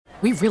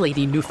We really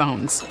need new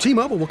phones.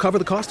 T-Mobile will cover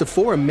the cost of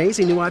 4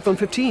 amazing new iPhone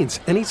 15s,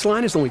 and each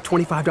line is only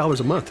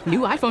 $25 a month. New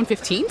iPhone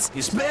 15s?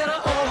 It's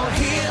better over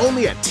here.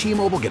 Only at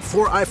T-Mobile, get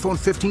 4 iPhone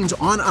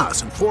 15s on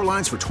us and 4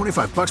 lines for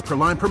 $25 per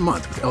line per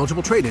month with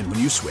eligible trade-in when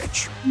you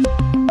switch.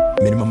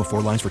 Minimum of 4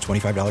 lines for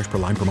 $25 per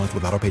line per month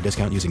with autopay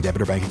discount using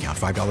debit or bank account.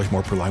 $5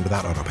 more per line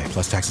without autopay,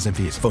 plus taxes and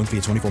fees. Phone fee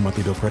at 24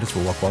 monthly bill credits for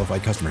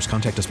well-qualified customers.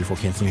 Contact us before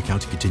canceling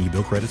account to continue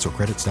bill credits or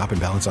credit stop and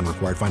balance on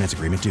required finance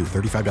agreement due.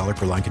 $35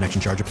 per line connection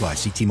charge applies.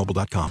 See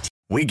T-Mobile.com.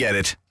 We get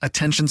it.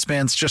 Attention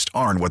spans just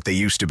aren't what they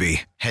used to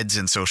be. Heads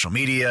in social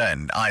media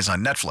and eyes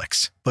on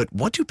Netflix. But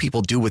what do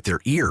people do with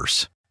their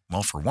ears?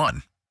 Well, for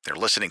one, they're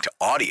listening to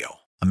audio.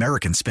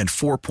 Americans spend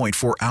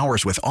 4.4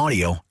 hours with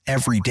audio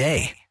every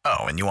day.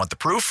 Oh, and you want the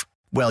proof?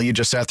 Well, you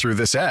just sat through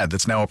this ad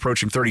that's now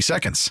approaching 30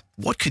 seconds.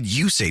 What could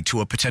you say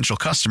to a potential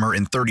customer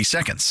in 30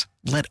 seconds?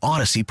 Let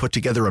Odyssey put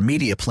together a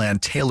media plan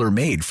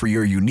tailor-made for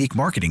your unique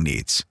marketing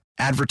needs.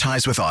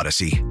 Advertise with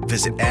Odyssey.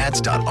 Visit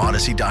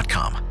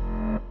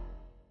ads.odyssey.com.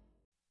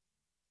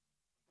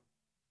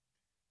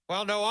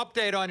 Well, no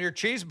update on your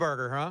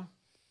cheeseburger, huh?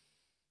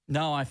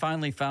 No, I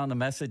finally found the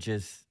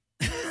messages.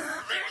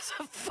 There's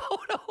a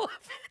photo of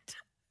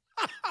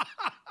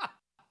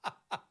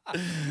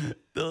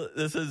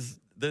it.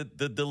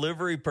 The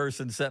delivery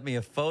person sent me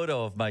a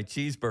photo of my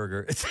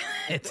cheeseburger.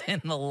 It's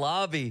in the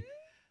lobby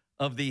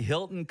of the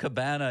Hilton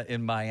Cabana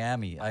in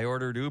Miami. I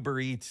ordered Uber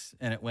Eats,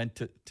 and it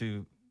went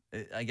to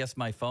I guess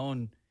my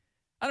phone.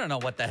 I don't know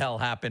what the hell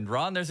happened,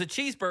 Ron. There's a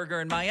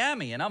cheeseburger in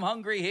Miami, and I'm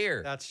hungry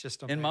here. That's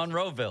just amazing. In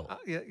Monroeville.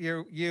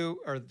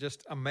 You are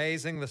just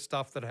amazing, the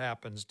stuff that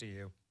happens to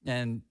you.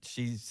 And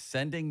she's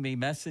sending me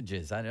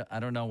messages. I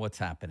don't know what's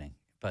happening,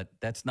 but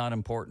that's not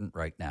important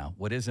right now.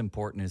 What is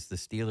important is the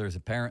Steelers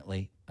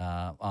apparently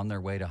on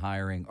their way to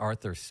hiring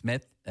Arthur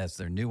Smith as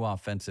their new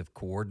offensive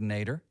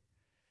coordinator.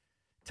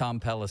 Tom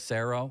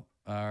Pelissero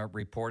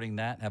reporting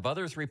that. Have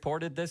others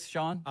reported this,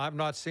 Sean? I've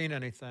not seen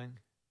anything.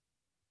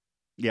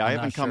 Yeah, I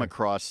haven't come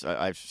across.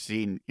 I've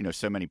seen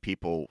so many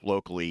people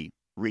locally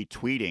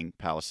retweeting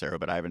Pelissero,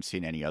 but I haven't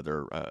seen any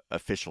other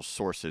official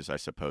sources, I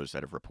suppose,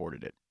 that have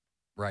reported it.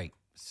 Right.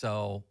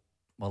 So,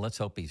 well, let's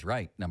hope he's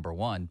right, number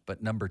one.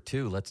 But number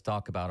two, let's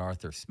talk about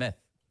Arthur Smith.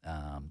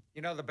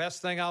 The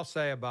best thing I'll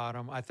say about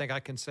him, I think I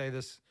can say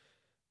this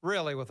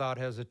really without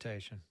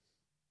hesitation.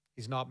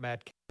 He's not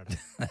Matt Canada.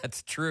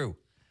 That's true.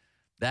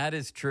 That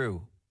is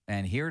true.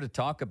 And here to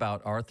talk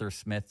about Arthur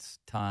Smith's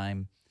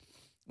time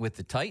with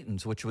the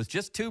Titans, which was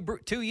just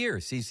two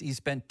years. He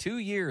spent 2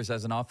 years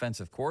as an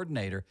offensive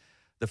coordinator.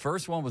 The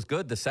first one was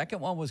good. The second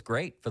one was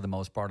great for the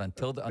most part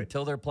until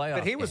their playoff.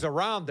 But he was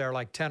around there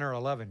like 10 or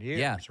 11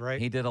 years, right?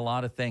 He did a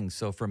lot of things.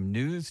 So from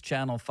News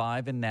Channel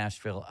 5 in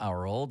Nashville,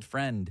 our old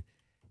friend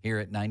here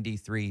at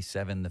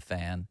 93.7 The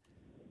Fan,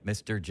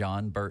 Mr.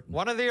 Jon Burton.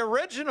 One of the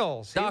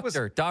originals.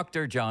 Dr.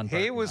 Jon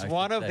Burton. He was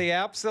one of the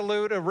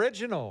absolute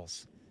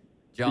originals.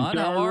 John,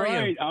 how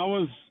are you?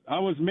 I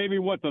was maybe,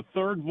 the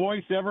third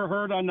voice ever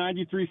heard on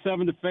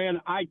 93.7 The Fan.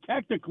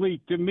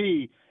 To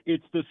me,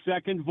 it's the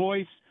second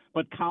voice,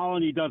 but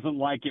Colony doesn't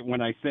like it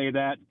when I say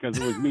that because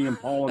it was me and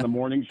Paul on the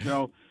morning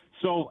show.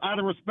 So out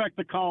of respect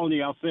to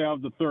Colony, I'll say I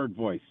was the third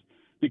voice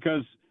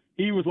because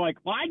he was like,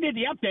 well, I did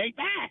the update.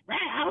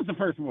 I was the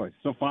first voice.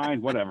 So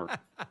fine, whatever.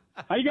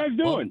 How you guys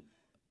doing? Well,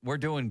 we're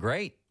doing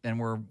great, and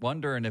we're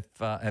wondering if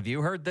have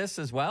you heard this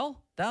as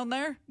well down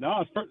there?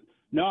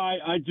 No,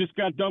 I just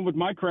got done with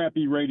my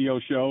crappy radio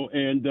show,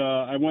 and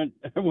I went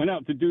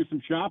out to do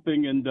some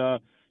shopping, and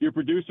your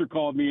producer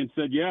called me and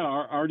said, "Yeah,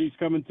 Artie's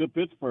coming to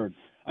Pittsburgh."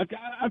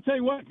 I'll tell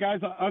you what, guys.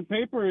 On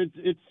paper,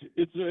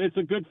 it's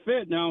a good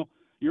fit. Now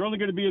you're only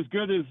going to be as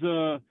good as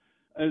the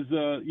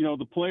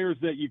players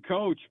that you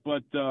coach,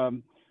 but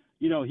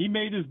he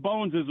made his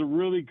bones as a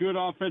really good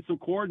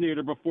offensive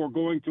coordinator before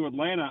going to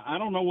Atlanta. I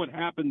don't know what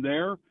happened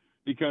there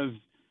because,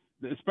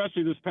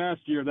 especially this past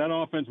year, that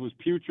offense was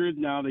putrid.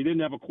 Now, they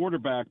didn't have a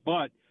quarterback,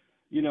 but,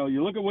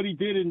 you look at what he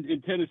did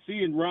in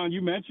Tennessee, and, Ron,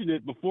 you mentioned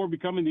it, before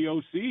becoming the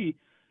OC,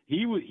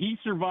 he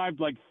survived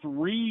like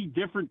 3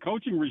 different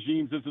coaching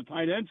regimes as a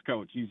tight ends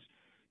coach. He's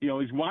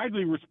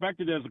widely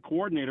respected as a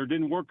coordinator.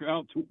 Didn't work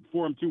out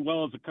for him too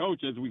well as a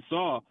coach, as we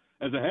saw,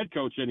 as a head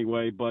coach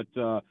anyway, but,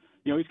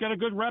 he's got a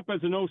good rep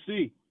as an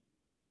OC.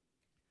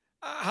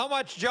 How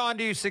much, John,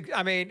 do you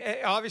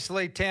 –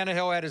 obviously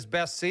Tannehill had his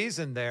best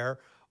season there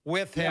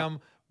with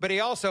him, but he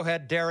also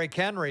had Derrick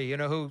Henry,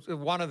 who's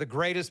one of the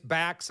greatest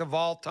backs of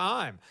all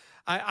time.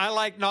 I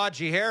like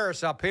Najee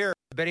Harris up here,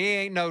 but he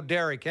ain't no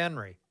Derrick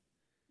Henry.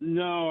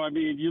 No,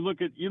 you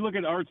look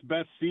at Art's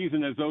best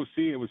season as OC.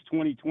 It was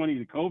 2020,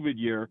 the COVID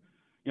year.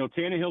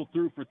 Tannehill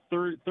threw for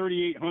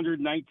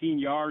 3,819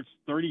 yards,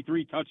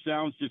 33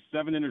 touchdowns, just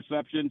 7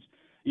 interceptions.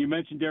 You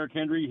mentioned Derrick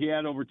Henry. He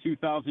had over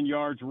 2,000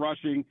 yards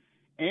rushing,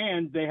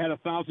 and they had a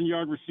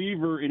 1,000-yard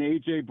receiver in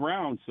A.J.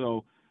 Brown.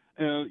 So,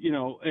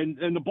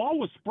 and the ball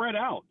was spread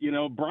out.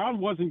 Brown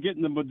wasn't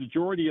getting the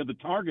majority of the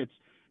targets.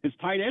 His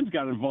tight ends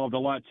got involved a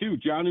lot too.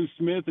 Jonnu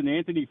Smith and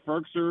Anthony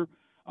Ferkser,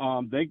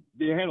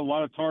 they had a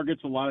lot of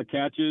targets, a lot of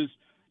catches.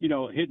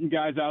 Hitting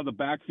guys out of the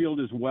backfield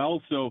as well.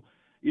 So,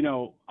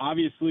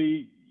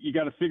 obviously, you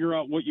got to figure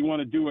out what you want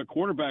to do at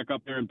quarterback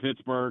up there in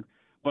Pittsburgh.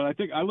 But I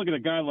think I look at a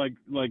guy like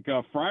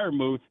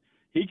Freiermuth.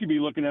 He could be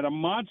looking at a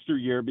monster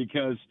year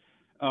because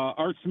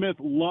Art Smith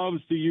loves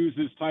to use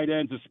his tight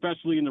ends,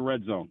 especially in the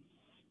red zone.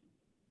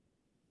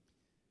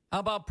 How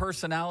about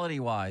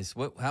personality-wise?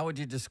 How would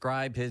you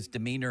describe his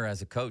demeanor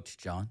as a coach,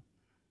 John?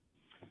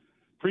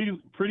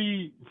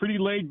 Pretty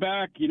laid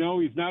back. You know,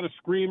 he's not a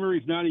screamer.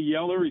 He's not a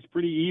yeller. He's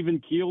pretty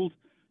even-keeled.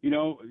 You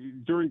know,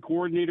 during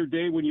coordinator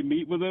day when you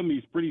meet with him,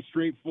 he's pretty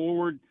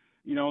straightforward.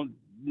 You know,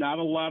 not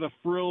a lot of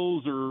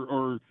frills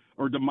or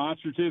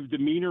demonstrative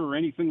demeanor or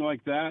anything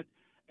like that.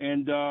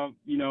 And,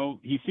 you know,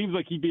 he seems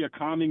like he'd be a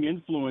calming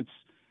influence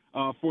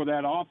for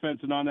that offense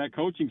and on that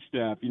coaching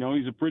staff. You know,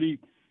 he's a pretty,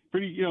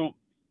 you know,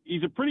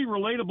 he's a pretty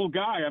relatable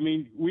guy. I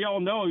mean, we all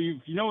know,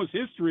 if you know his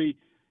history,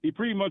 he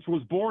pretty much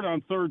was born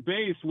on third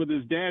base with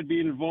his dad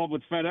being involved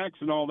with FedEx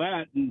and all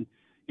that. And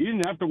he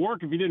didn't have to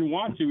work if he didn't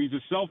want to. He's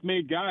a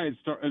self-made guy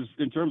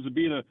in terms of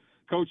being a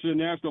coach in the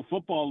National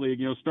Football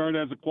League. You know,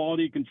 started as a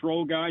quality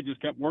control guy,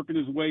 just kept working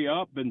his way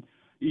up. And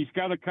he's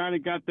kind of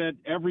got that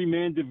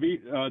everyman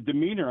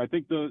demeanor. I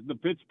think the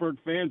Pittsburgh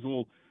fans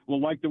will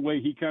like the way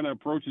he kind of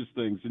approaches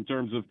things in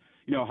terms of,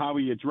 you know, how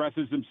he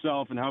addresses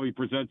himself and how he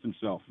presents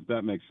himself, if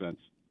that makes sense.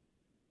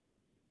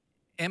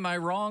 Am I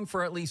wrong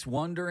for at least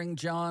wondering,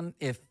 John,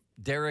 if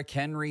Derrick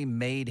Henry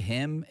made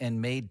him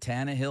and made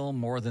Tannehill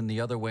more than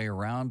the other way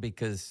around?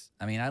 Because,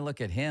 I mean, I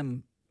look at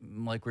him,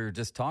 like we were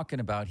just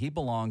talking about, he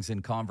belongs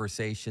in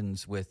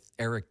conversations with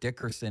Eric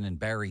Dickerson and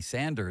Barry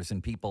Sanders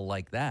and people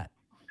like that.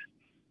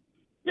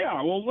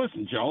 Yeah, well,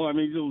 listen, Joe, I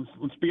mean,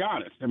 let's be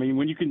honest. I mean,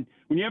 when you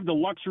have the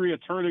luxury of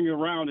turning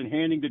around and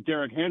handing to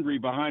Derrick Henry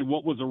behind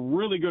what was a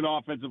really good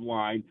offensive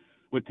line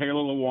with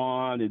Taylor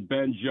Lewan and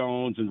Ben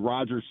Jones and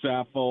Roger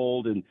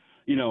Saffold and,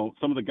 you know,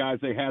 some of the guys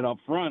they had up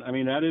front, I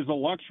mean, that is a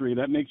luxury.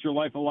 That makes your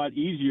life a lot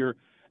easier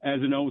as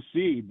an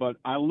OC. But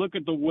I look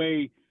at the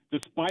way,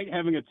 despite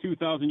having a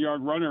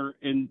 2,000-yard runner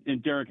in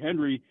Derrick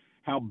Henry,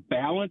 how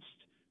balanced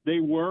they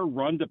were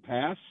run to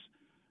pass.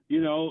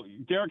 You know,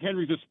 Derrick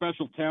Henry's a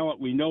special talent.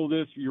 We know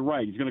this. You're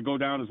right. He's going to go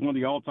down as one of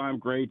the all-time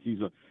greats.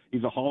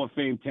 He's a Hall of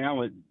Fame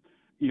talent.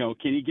 You know,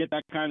 can he get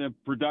that kind of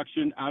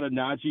production out of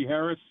Najee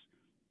Harris?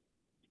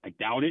 I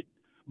doubt it.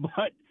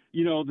 But,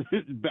 you know,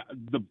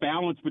 the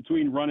balance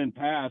between run and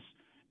pass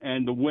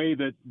and the way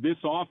that this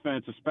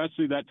offense,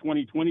 especially that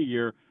 2020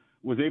 year,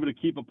 was able to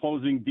keep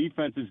opposing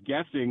defenses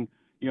guessing.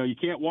 You know, you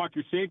can't walk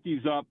your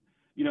safeties up,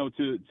 you know,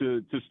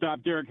 to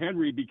stop Derrick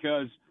Henry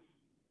because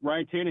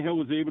Ryan Tannehill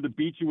was able to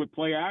beat you with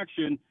play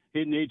action,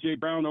 hitting A.J.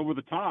 Brown over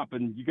the top.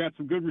 And you got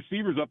some good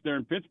receivers up there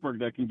in Pittsburgh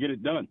that can get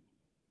it done.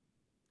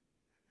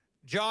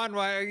 John,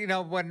 you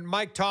know, when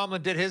Mike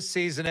Tomlin did his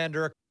season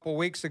ender a couple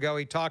weeks ago,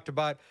 he talked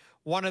about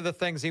one of the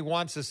things he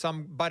wants is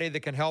somebody that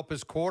can help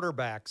his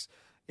quarterbacks.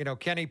 You know,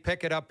 Kenny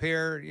Pickett up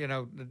here, you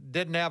know,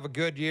 didn't have a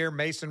good year.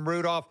 Mason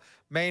Rudolph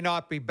may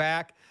not be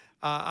back.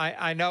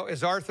 I know,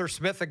 is Arthur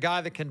Smith a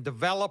guy that can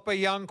develop a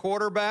young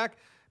quarterback?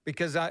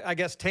 Because I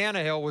guess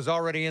Tannehill was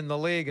already in the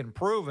league and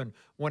proven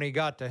when he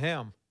got to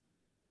him.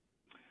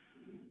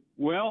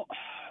 Well,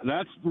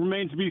 that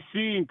remains to be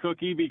seen,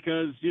 Cookie,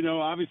 because, you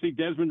know, obviously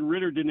Desmond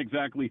Ridder didn't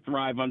exactly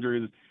thrive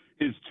under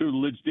his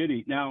tutelage, did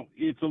he? Now,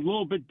 it's a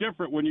little bit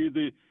different when you're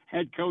the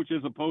head coach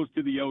as opposed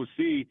to the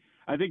OC.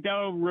 I think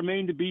that'll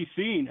remain to be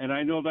seen, and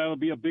I know that'll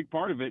be a big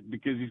part of it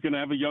because he's going to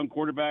have a young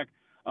quarterback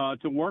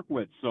to work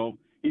with. So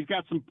he's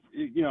got some,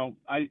 you know,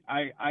 I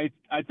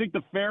think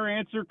the fair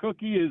answer,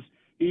 Cookie, is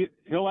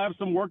he'll have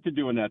some work to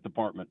do in that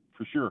department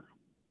for sure.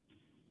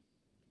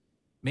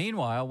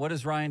 Meanwhile, what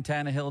is Ryan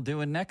Tannehill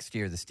doing next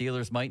year? The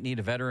Steelers might need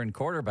a veteran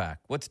quarterback.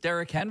 What's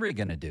Derrick Henry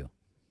going to do?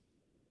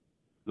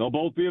 They'll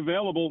both be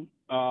available.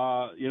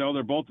 You know,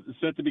 they're both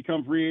set to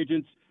become free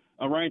agents.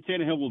 Ryan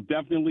Tannehill will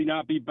definitely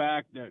not be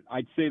back.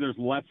 I'd say there's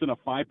less than a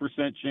 5%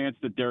 chance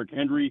that Derrick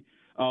Henry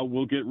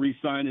will get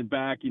re-signed and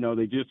back. You know,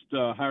 they just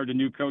hired a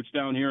new coach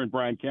down here in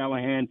Brian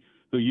Callahan,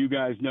 who you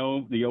guys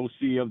know, the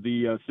OC of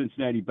the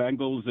Cincinnati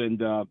Bengals.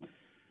 And,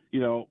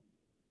 you know,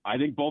 I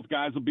think both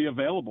guys will be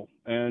available.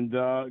 And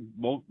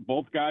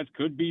both guys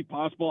could be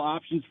possible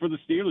options for the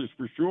Steelers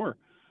for sure.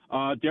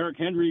 Derrick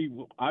Henry,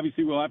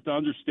 obviously, will have to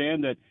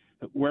understand that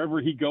wherever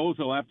he goes,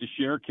 he'll have to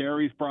share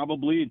carries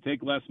probably and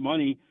take less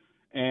money.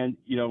 And,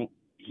 you know,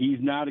 he's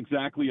not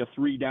exactly a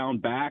three-down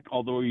back,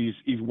 although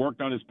he's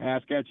worked on his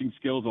pass-catching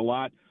skills a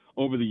lot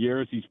over the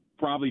years. He's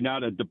probably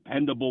not a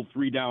dependable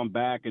three-down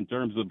back in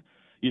terms of,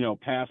 you know,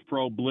 pass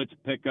pro, blitz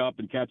pickup,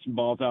 and catching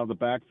balls out of the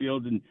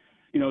backfield. And,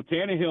 you know,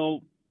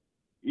 Tannehill,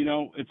 you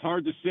know, it's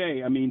hard to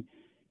say. I mean,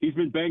 he's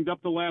been banged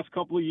up the last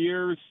couple of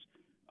years.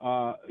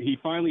 He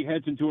finally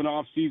heads into an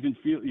off-season,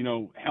 you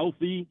know,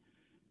 healthy.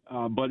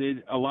 But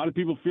a lot of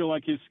people feel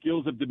like his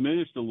skills have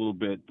diminished a little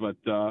bit. But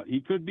he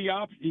could be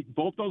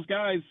both those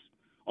guys,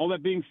 all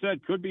that being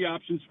said, could be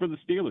options for the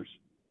Steelers.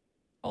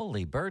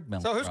 Holy bird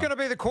milk. So who's going to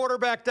be the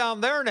quarterback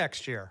down there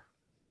next year?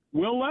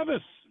 Will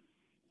Levis.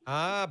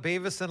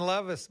 Beavis and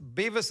Levis.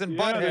 Beavis and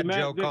Butthead,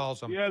 Joe calls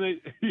them. Yeah,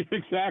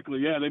 exactly.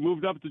 Yeah, they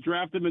moved up to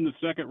draft him in the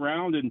second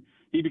round, and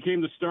he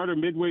became the starter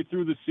midway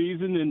through the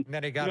season, and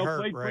then he got hurt,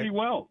 played right? pretty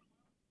well.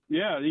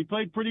 Yeah, he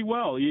played pretty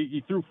well.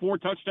 He threw 4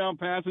 touchdown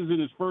passes in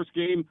his first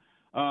game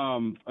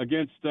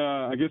against,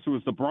 I guess it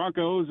was the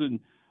Broncos, and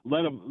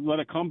led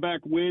a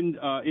comeback win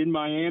in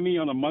Miami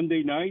on a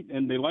Monday night,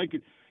 and they like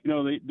it.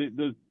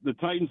 The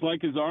Titans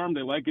like his arm,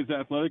 they like his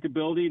athletic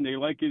ability, and they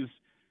like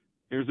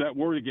here's that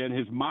word again,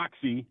 his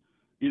moxie.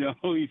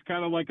 He's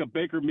kind of like a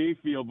Baker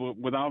Mayfield, but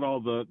without all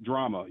the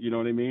drama. You know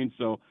what I mean?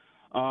 So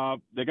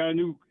they got a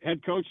new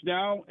head coach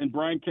now, and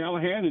Brian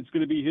Callahan. It's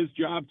going to be his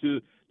job to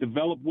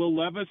develop Will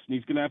Levis, and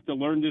he's going to have to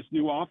learn this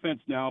new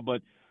offense now.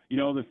 But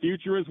the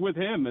future is with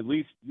him, at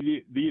least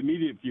the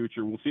immediate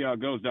future. We'll see how it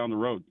goes down the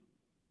road.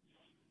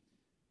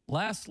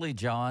 Lastly,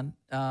 John,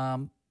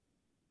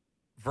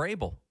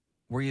 Vrabel,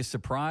 were you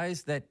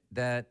surprised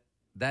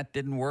that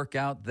didn't work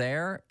out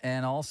there,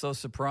 and also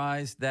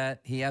surprised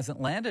that he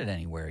hasn't landed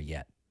anywhere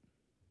yet?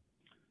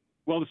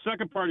 Well, the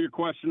second part of your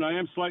question, I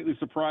am slightly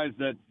surprised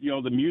that,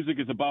 the music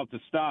is about to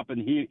stop,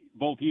 and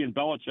both he and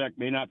Belichick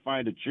may not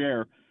find a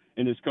chair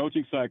in his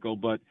coaching cycle.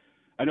 But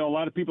I know a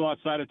lot of people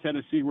outside of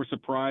Tennessee were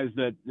surprised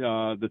that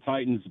the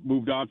Titans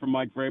moved on from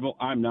Mike Vrabel.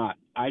 I'm not.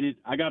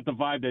 I got the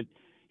vibe that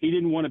he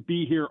didn't want to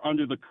be here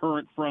under the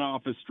current front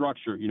office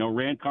structure.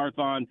 Rand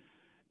Carthon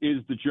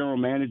is the general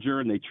manager,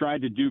 and they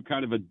tried to do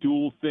kind of a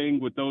dual thing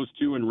with those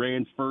two in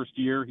Rand's first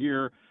year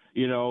here.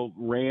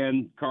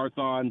 Rand,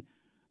 Carthon,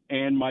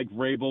 and Mike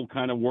Vrabel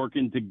kind of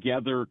working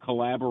together,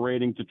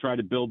 collaborating to try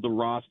to build the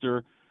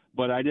roster.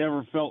 But I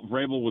never felt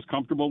Vrabel was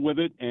comfortable with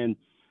it. And,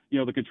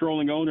 the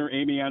controlling owner,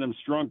 Amy Adams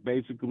Strunk,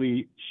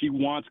 basically, she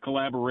wants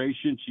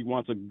collaboration. She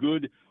wants a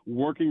good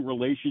working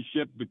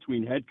relationship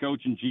between head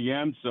coach and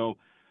GM. So,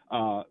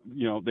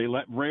 they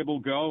let Vrabel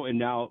go, and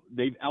now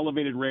they've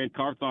elevated Rand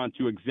Carthon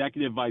to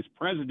executive vice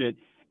president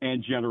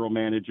and general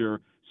manager.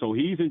 So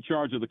he's in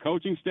charge of the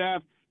coaching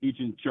staff. He's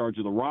in charge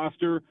of the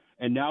roster.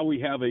 And now we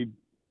have a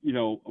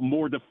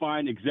more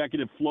defined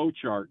executive flow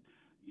chart.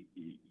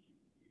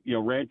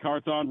 Rand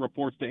Carthon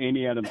reports to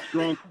Amy Adams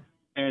Strunk,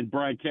 and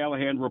Brian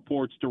Callahan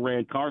reports to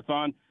Rand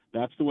Carthon.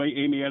 That's the way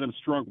Amy Adams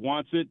Strunk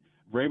wants it.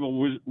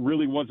 Vrabel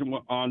really wasn't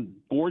on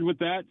board with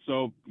that,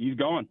 so he's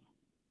gone.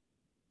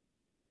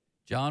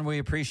 John, we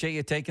appreciate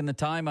you taking the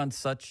time on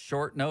such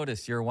short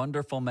notice. You're a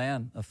wonderful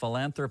man, a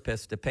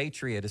philanthropist, a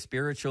patriot, a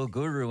spiritual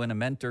guru, and a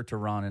mentor to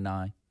Ron and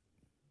I.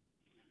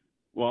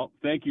 Well,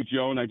 thank you,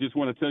 Joe, and I just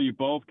want to tell you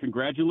both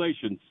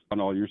congratulations on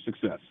all your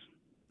success.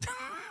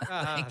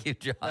 Thank you,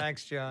 John.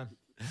 Thanks, John.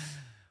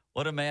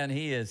 What a man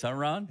he is, huh,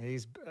 Ron?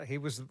 He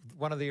was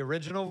one of the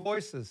original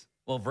voices.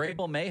 Well,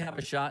 Vrabel may have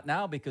a shot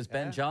now because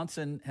Ben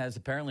Johnson has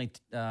apparently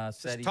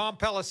said Tom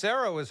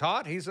Pelissero is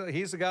hot. He's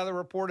the guy that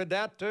reported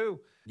that too.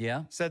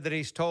 Yeah. Said that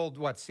he's told,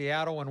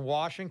 Seattle and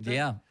Washington?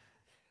 Yeah.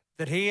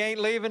 That he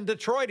ain't leaving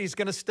Detroit. He's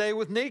going to stay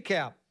with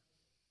Kneecap.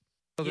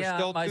 So there's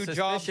still my 2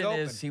 jobs suspicion open.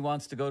 is he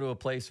wants to go to a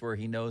place where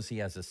he knows he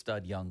has a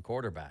stud young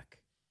quarterback.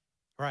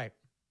 Right.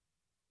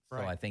 So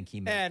I think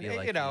he may feel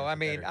like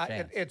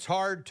it's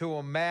hard to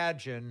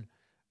imagine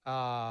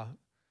that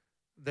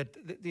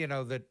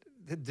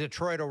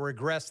Detroit will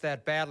regress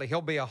that badly.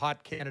 He'll be a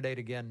hot candidate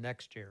again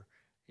next year,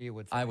 you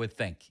would think. I would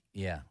think,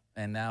 yeah.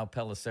 And now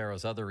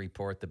Pelissero's other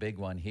report, the big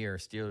one here,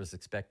 Steelers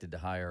expected to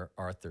hire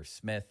Arthur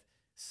Smith.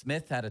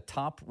 Smith had a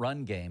top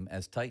run game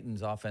as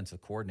Titans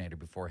offensive coordinator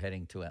before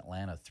heading to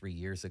Atlanta 3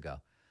 years ago.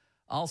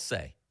 I'll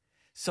say.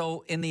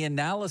 So in the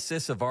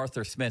analysis of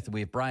Arthur Smith,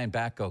 we have Brian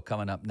Batko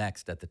coming up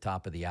next at the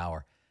top of the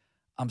hour.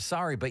 I'm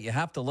sorry, but you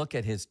have to look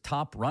at his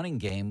top running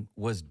game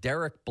was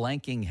Derrick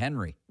blanking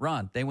Henry.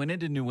 Ron, they went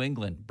into New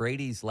England,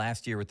 Brady's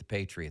last year with the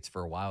Patriots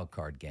for a wild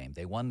card game.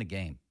 They won the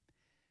game.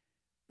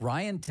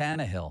 Ryan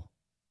Tannehill.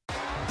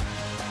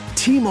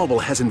 T-Mobile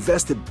has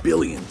invested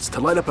billions to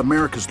light up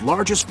America's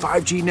largest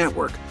 5G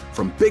network,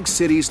 from big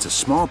cities to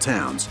small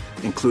towns,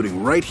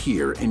 including right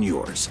here in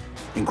yours.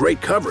 And great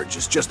coverage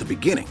is just the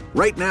beginning.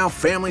 Right now,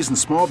 families and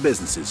small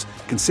businesses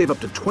can save up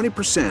to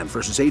 20%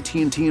 versus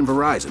AT&T and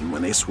Verizon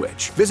when they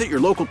switch. Visit your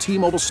local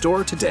T-Mobile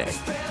store today.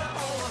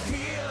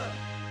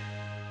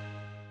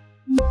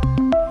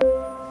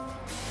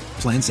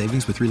 Plan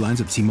savings with 3 lines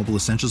of T-Mobile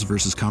Essentials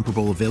versus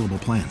comparable available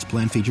plans.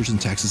 Plan features and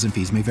taxes and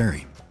fees may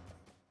vary.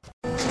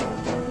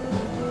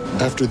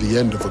 After the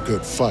end of a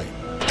good fight,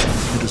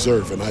 you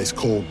deserve an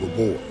ice-cold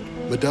reward.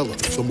 Modelo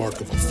is the mark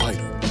of a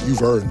fighter.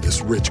 You've earned this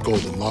rich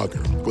golden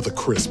lager with a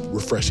crisp,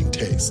 refreshing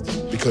taste.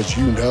 Because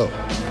you know,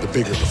 the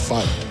bigger the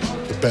fight,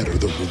 the better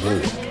the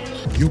reward.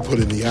 You put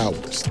in the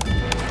hours,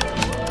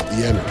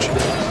 the energy,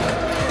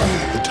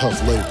 the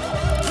tough labor.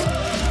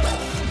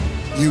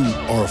 You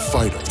are a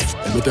fighter,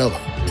 and Modelo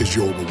is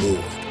your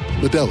reward.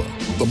 Modelo,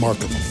 the mark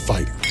of a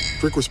fighter.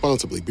 Drink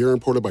responsibly. Beer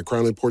imported by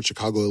Crown Imports,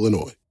 Chicago,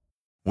 Illinois.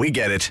 We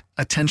get it.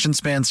 Attention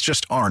spans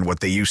just aren't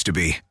what they used to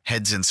be.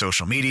 Heads in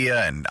social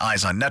media and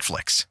eyes on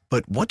Netflix.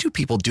 But what do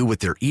people do with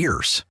their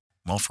ears?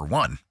 Well, for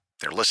one,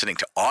 they're listening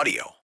to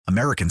audio.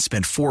 Americans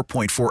spend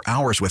 4.4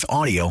 hours with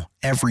audio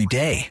every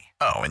day.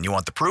 Oh, and you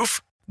want the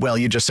proof? Well,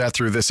 you just sat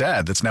through this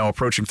ad that's now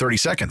approaching 30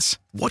 seconds.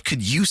 What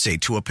could you say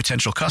to a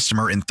potential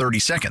customer in 30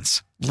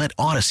 seconds? Let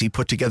Odyssey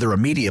put together a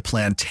media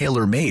plan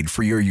tailor-made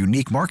for your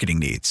unique marketing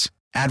needs.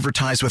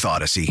 Advertise with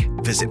Odyssey.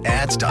 Visit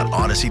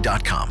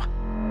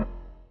ads.odyssey.com.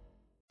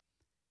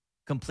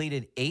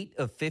 Completed 8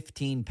 of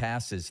 15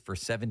 passes for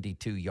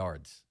 72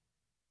 yards.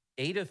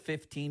 8 of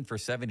 15 for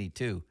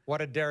 72. What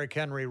did Derrick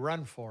Henry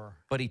run for?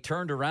 But he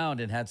turned around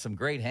and had some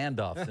great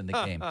handoffs in the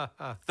game.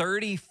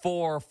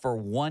 34 for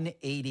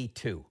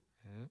 182.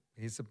 Yeah,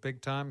 he's a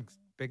big-time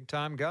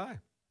guy.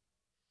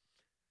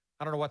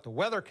 I don't know what the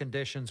weather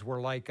conditions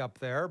were like up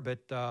there,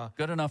 but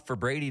good enough for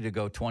Brady to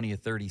go 20 of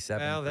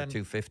 37 for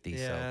 250.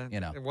 Yeah,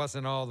 so, it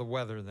wasn't all the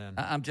weather then.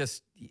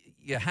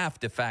 You have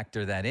to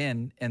factor that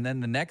in. And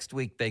then the next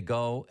week they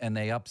go and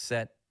they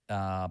upset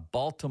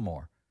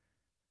Baltimore,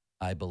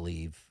 I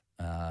believe,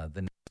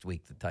 the next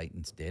week the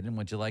Titans did. And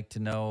would you like to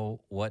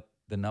know what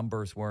the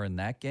numbers were in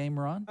that game,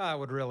 Ron? I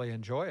would really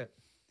enjoy it.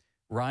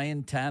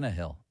 Ryan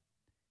Tannehill,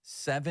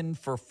 7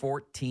 for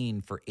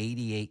 14 for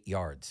 88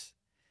 yards.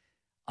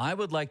 I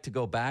would like to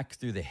go back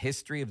through the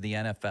history of the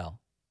NFL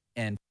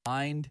and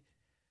find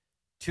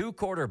one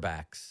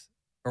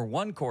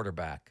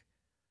quarterback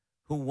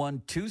who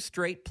won 2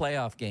 straight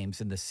playoff games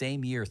in the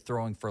same year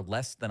throwing for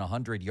less than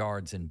 100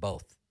 yards in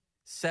both.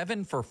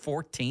 7 for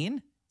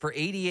 14 for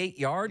 88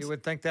 yards? You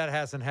would think that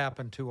hasn't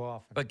happened too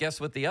often. But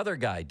guess what the other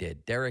guy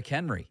did? Derrick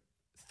Henry,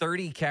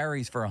 30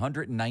 carries for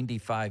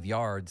 195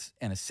 yards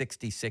and a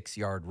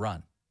 66-yard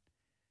run.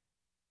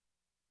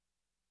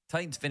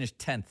 Titans finished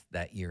 10th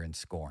that year in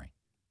scoring.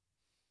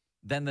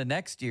 Then the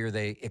next year,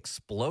 they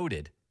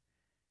exploded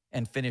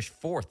and finished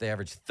 4th. They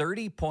averaged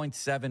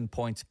 30.7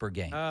 points per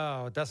game.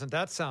 Oh, doesn't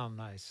that sound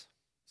nice?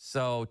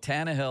 So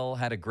Tannehill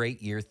had a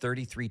great year,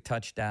 33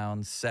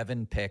 touchdowns,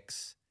 7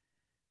 picks.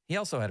 He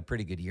also had a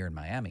pretty good year in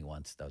Miami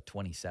once, though,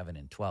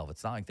 27-12.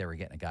 It's not like they were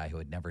getting a guy who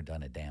had never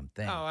done a damn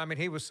thing. Oh, I mean,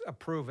 he was a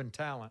proven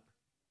talent.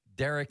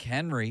 Derrick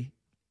Henry,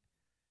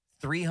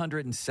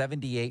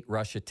 378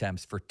 rush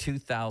attempts for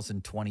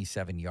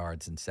 2,027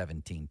 yards and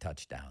 17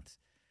 touchdowns.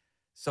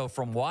 So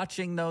from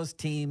watching those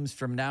teams,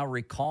 from now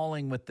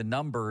recalling with the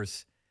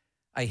numbers,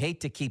 I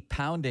hate to keep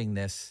pounding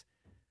this,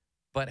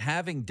 but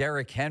having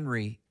Derrick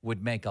Henry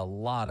would make a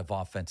lot of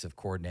offensive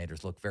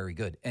coordinators look very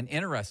good. And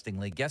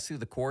interestingly, guess who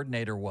the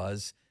coordinator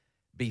was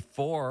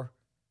before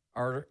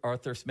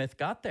Arthur Smith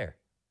got there?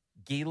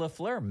 Guy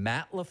LaFleur,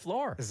 Matt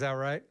LaFleur. Is that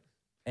right?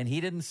 And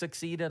he didn't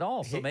succeed at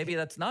all. So maybe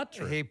that's not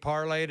true. He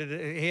parlayed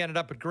it. He ended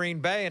up at Green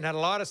Bay and had a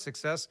lot of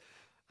success.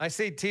 I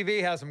see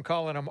TV has him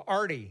calling him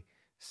Artie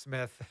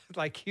Smith,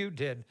 like you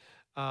did.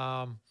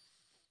 LaFleur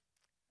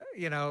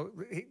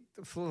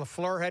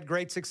had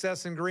great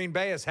success in Green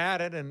Bay, has had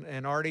it,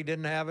 and Artie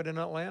didn't have it in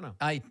Atlanta.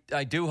 I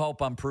do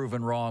hope I'm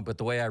proven wrong, but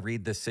the way I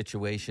read this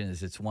situation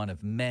is it's one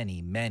of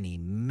many, many,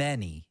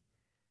 many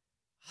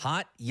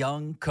hot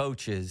young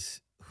coaches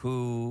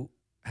who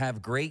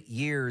have great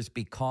years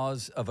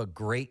because of a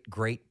great,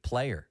 great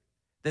player.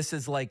 This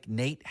is like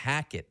Nate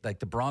Hackett, like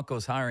the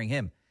Broncos hiring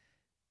him.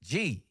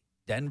 Gee,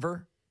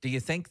 Denver, do you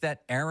think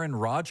that Aaron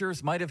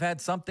Rodgers might have had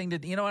something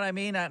to, you know what I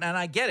mean? And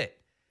I get it.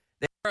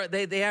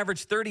 They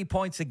averaged 30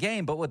 points a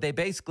game, but what they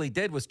basically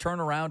did was turn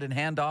around and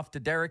hand off to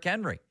Derrick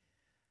Henry.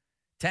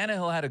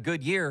 Tannehill had a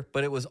good year,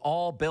 but it was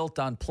all built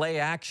on play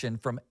action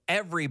from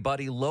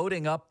everybody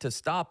loading up to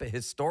stop a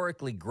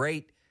historically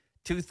great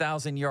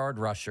 2,000-yard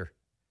rusher.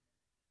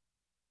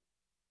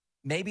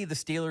 Maybe the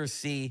Steelers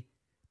see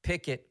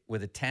Pickett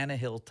with a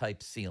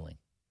Tannehill-type ceiling,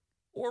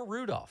 or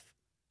Rudolph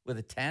with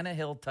a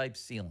Tannehill-type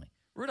ceiling.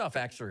 Rudolph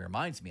actually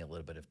reminds me a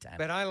little bit of Tannehill.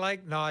 But I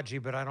like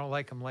Najee, but I don't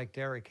like him like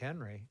Derrick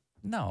Henry.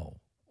 No,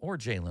 or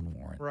Jalen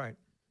Warren. Right.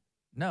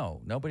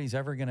 No, nobody's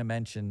ever going to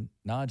mention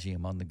Najee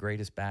among the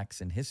greatest backs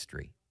in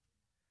history.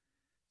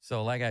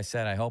 So, like I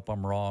said, I hope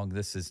I'm wrong.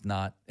 This is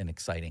not an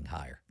exciting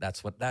hire.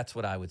 That's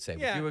what I would say.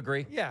 Yeah, would you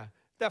agree? Yeah,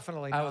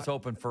 definitely. I was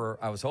hoping for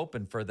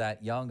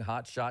that young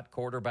hotshot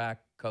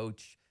quarterback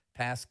coach,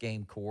 pass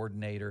game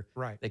coordinator.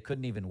 Right. They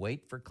couldn't even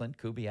wait for Clint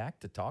Kubiak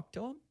to talk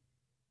to him.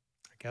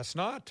 I guess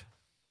not.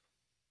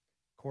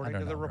 According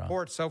to the Ron.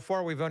 report, so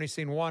far we've only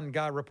seen one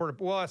guy report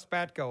it. We'll ask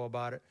Batko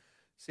about it,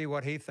 see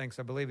what he thinks.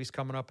 I believe he's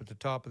coming up at the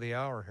top of the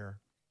hour here.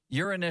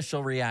 Your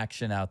initial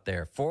reaction out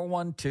there,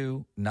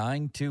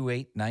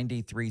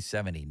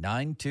 412-928-9370,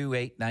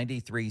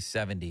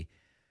 928-9370.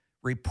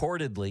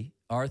 Reportedly,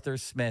 Arthur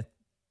Smith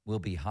will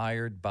be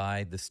hired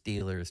by the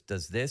Steelers.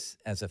 Does this,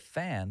 as a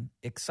fan,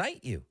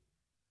 excite you?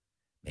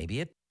 Maybe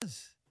it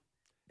does.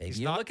 Maybe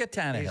you look at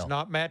Tannehill. He's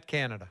not Matt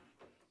Canada.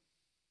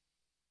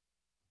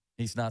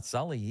 He's not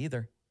Sully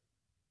either.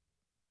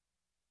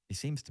 He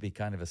seems to be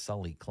kind of a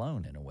Sully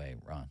clone in a way,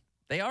 Ron.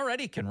 They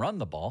already can run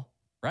the ball,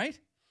 right?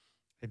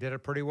 They did it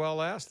pretty well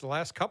the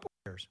last couple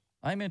of years.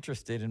 I'm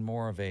interested in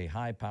more of a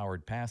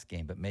high-powered pass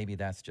game, but maybe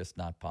that's just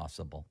not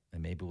possible.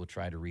 And maybe we'll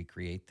try to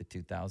recreate the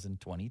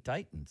 2020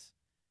 Titans,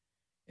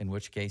 in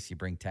which case you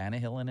bring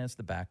Tannehill in as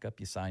the backup.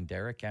 You sign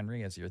Derrick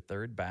Henry as your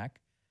third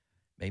back.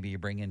 Maybe you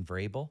bring in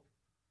Vrabel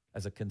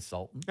as a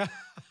consultant.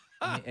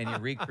 And you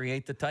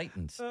recreate the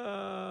Titans.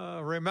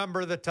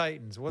 Remember the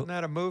Titans. Wasn't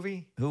that a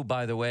movie? Who,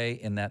 by the way,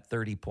 in that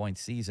 30-point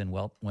season,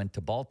 went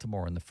to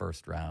Baltimore in the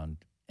first round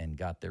and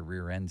got their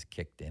rear ends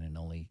kicked in and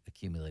only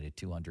accumulated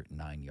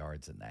 209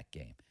 yards in that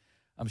game.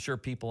 I'm sure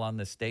people on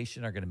this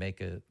station are going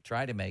to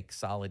try to make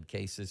solid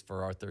cases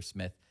for Arthur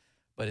Smith,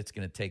 but it's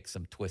going to take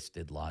some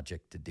twisted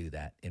logic to do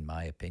that, in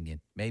my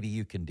opinion. Maybe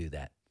you can do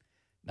that.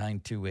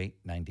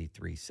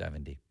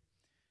 928-9370.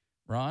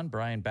 Ron,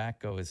 Brian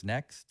Bacco is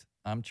next.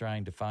 I'm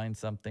trying to find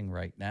something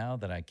right now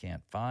that I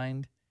can't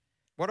find.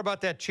 What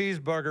about that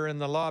cheeseburger in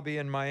the lobby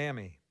in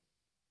Miami?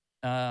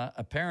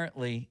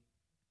 Apparently,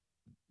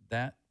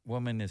 that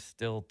woman is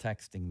still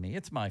texting me.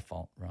 It's my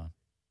fault, Ron.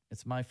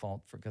 It's my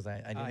fault because I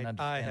didn't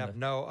understand. I have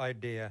no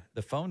idea.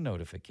 The phone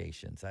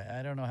notifications.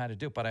 I don't know how to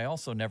do it, but I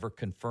also never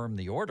confirmed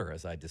the order,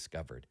 as I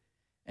discovered,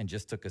 and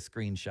just took a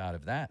screenshot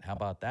of that. How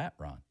about that,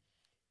 Ron?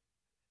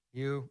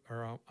 You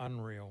are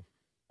unreal.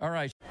 All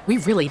right. We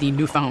really need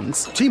new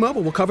phones.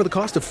 T-Mobile will cover the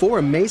cost of 4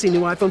 amazing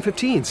new iPhone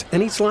 15s,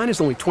 and each line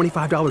is only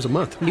 $25 a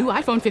month. New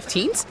iPhone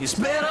 15s? It's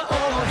better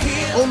over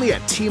here. Only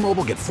at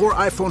T-Mobile, get 4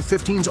 iPhone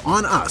 15s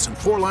on us and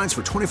 4 lines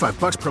for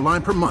 $25 per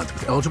line per month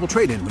with eligible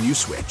trade-in when you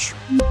switch.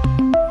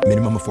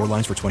 Minimum of 4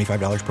 lines for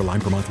 $25 per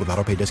line per month with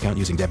autopay discount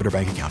using debit or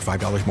bank account.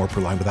 $5 more per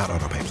line without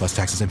autopay, plus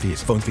taxes and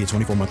fees. Phone fee at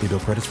 24 monthly bill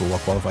credits for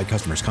well-qualified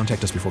customers.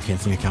 Contact us before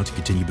canceling account to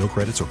continue bill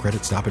credits or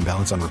credit stop and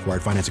balance on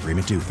required finance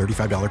agreement due.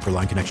 $35 per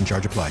line connection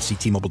charge applies. See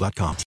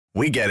T-Mobile.com.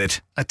 We get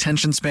it.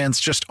 Attention spans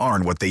just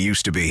aren't what they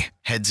used to be.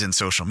 Heads in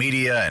social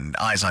media and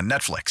eyes on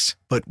Netflix.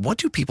 But what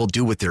do people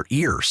do with their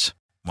ears?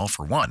 Well,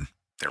 for one,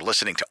 they're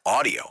listening to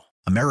audio.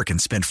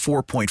 Americans spend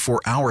 4.4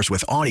 hours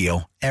with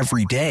audio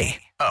every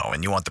day. Oh,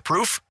 and you want the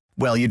proof?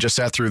 Well, you just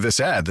sat through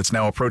this ad that's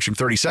now approaching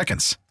 30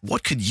 seconds.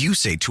 What could you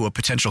say to a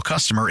potential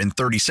customer in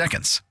 30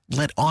 seconds?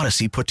 Let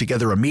Odyssey put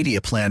together a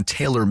media plan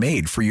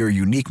tailor-made for your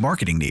unique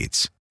marketing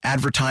needs.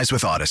 Advertise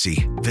with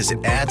Odyssey.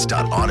 Visit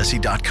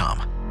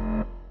ads.odyssey.com.